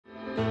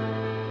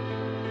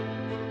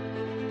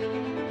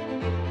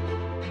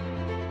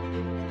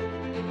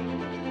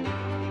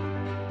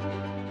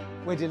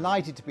We're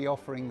delighted to be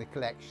offering the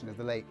collection of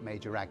the late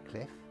Major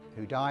Radcliffe,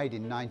 who died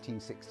in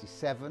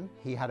 1967.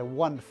 He had a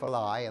wonderful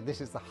eye, and this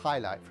is the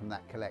highlight from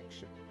that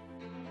collection.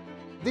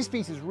 This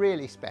piece is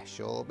really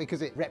special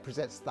because it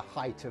represents the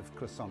height of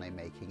cloisonné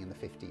making in the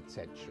 15th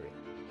century.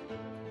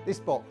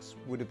 This box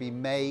would have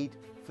been made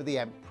for the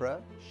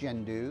Emperor,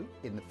 Xuande,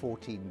 in the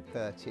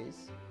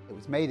 1430s. It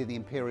was made in the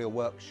Imperial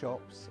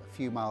workshops a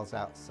few miles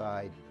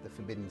outside the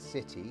Forbidden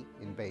City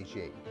in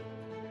Beijing.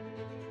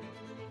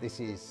 This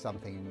is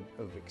something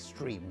of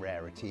extreme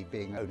rarity,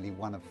 being only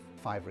one of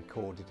 5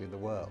 recorded in the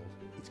world.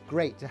 It's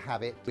great to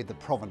have it with the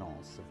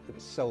provenance. It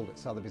was sold at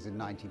Sotheby's in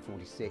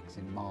 1946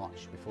 in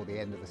March, before the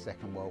end of the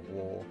Second World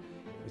War.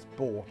 It was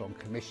bought on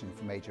commission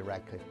for Major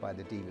Radcliffe by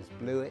the dealers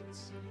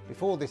Dreweatts.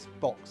 Before this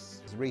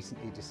box was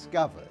recently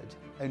discovered,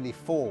 only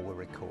 4 were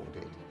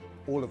recorded,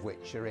 all of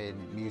which are in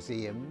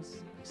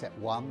museums, except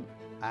one,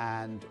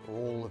 and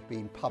all have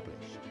been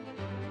published.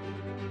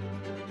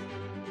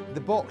 The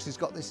box has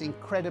got this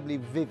incredibly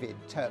vivid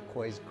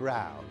turquoise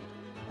ground,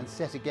 and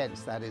set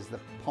against that is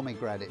the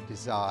pomegranate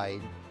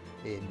design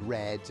in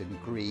red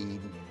and green,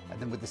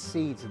 and then with the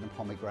seeds in the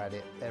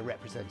pomegranate, they're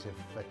representative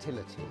of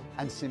fertility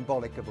and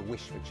symbolic of a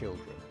wish for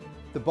children.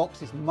 The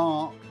box is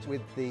marked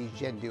with the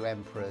Xuande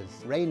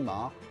Emperor's reign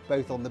mark,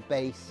 both on the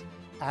base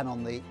and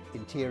on the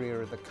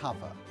interior of the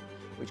cover,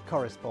 which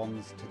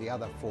corresponds to the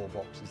other 4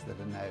 boxes that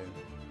are known,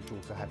 which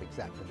also have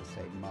exactly the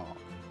same mark.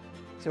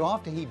 So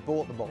after he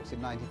bought the box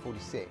in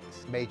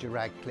 1946, Major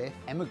Radcliffe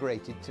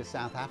emigrated to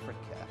South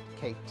Africa,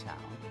 Cape Town,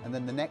 and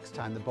then the next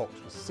time the box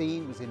was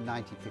seen was in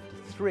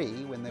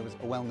 1953, when there was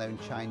a well-known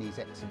Chinese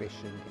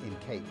exhibition in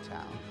Cape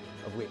Town,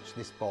 of which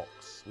this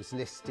box was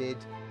listed.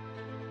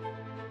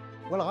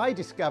 Well, I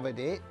discovered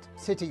it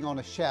sitting on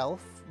a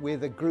shelf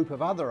with a group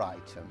of other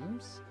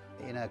items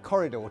in a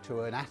corridor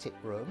to an attic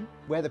room,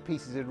 where the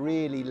pieces had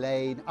really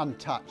lain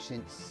untouched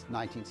since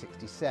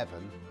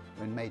 1967,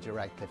 when Major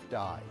Radcliffe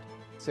died.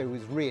 So it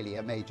was really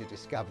a major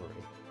discovery.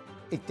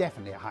 It's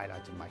definitely a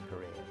highlight of my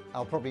career.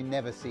 I'll probably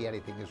never see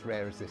anything as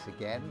rare as this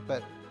again,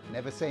 but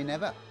never say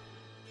never.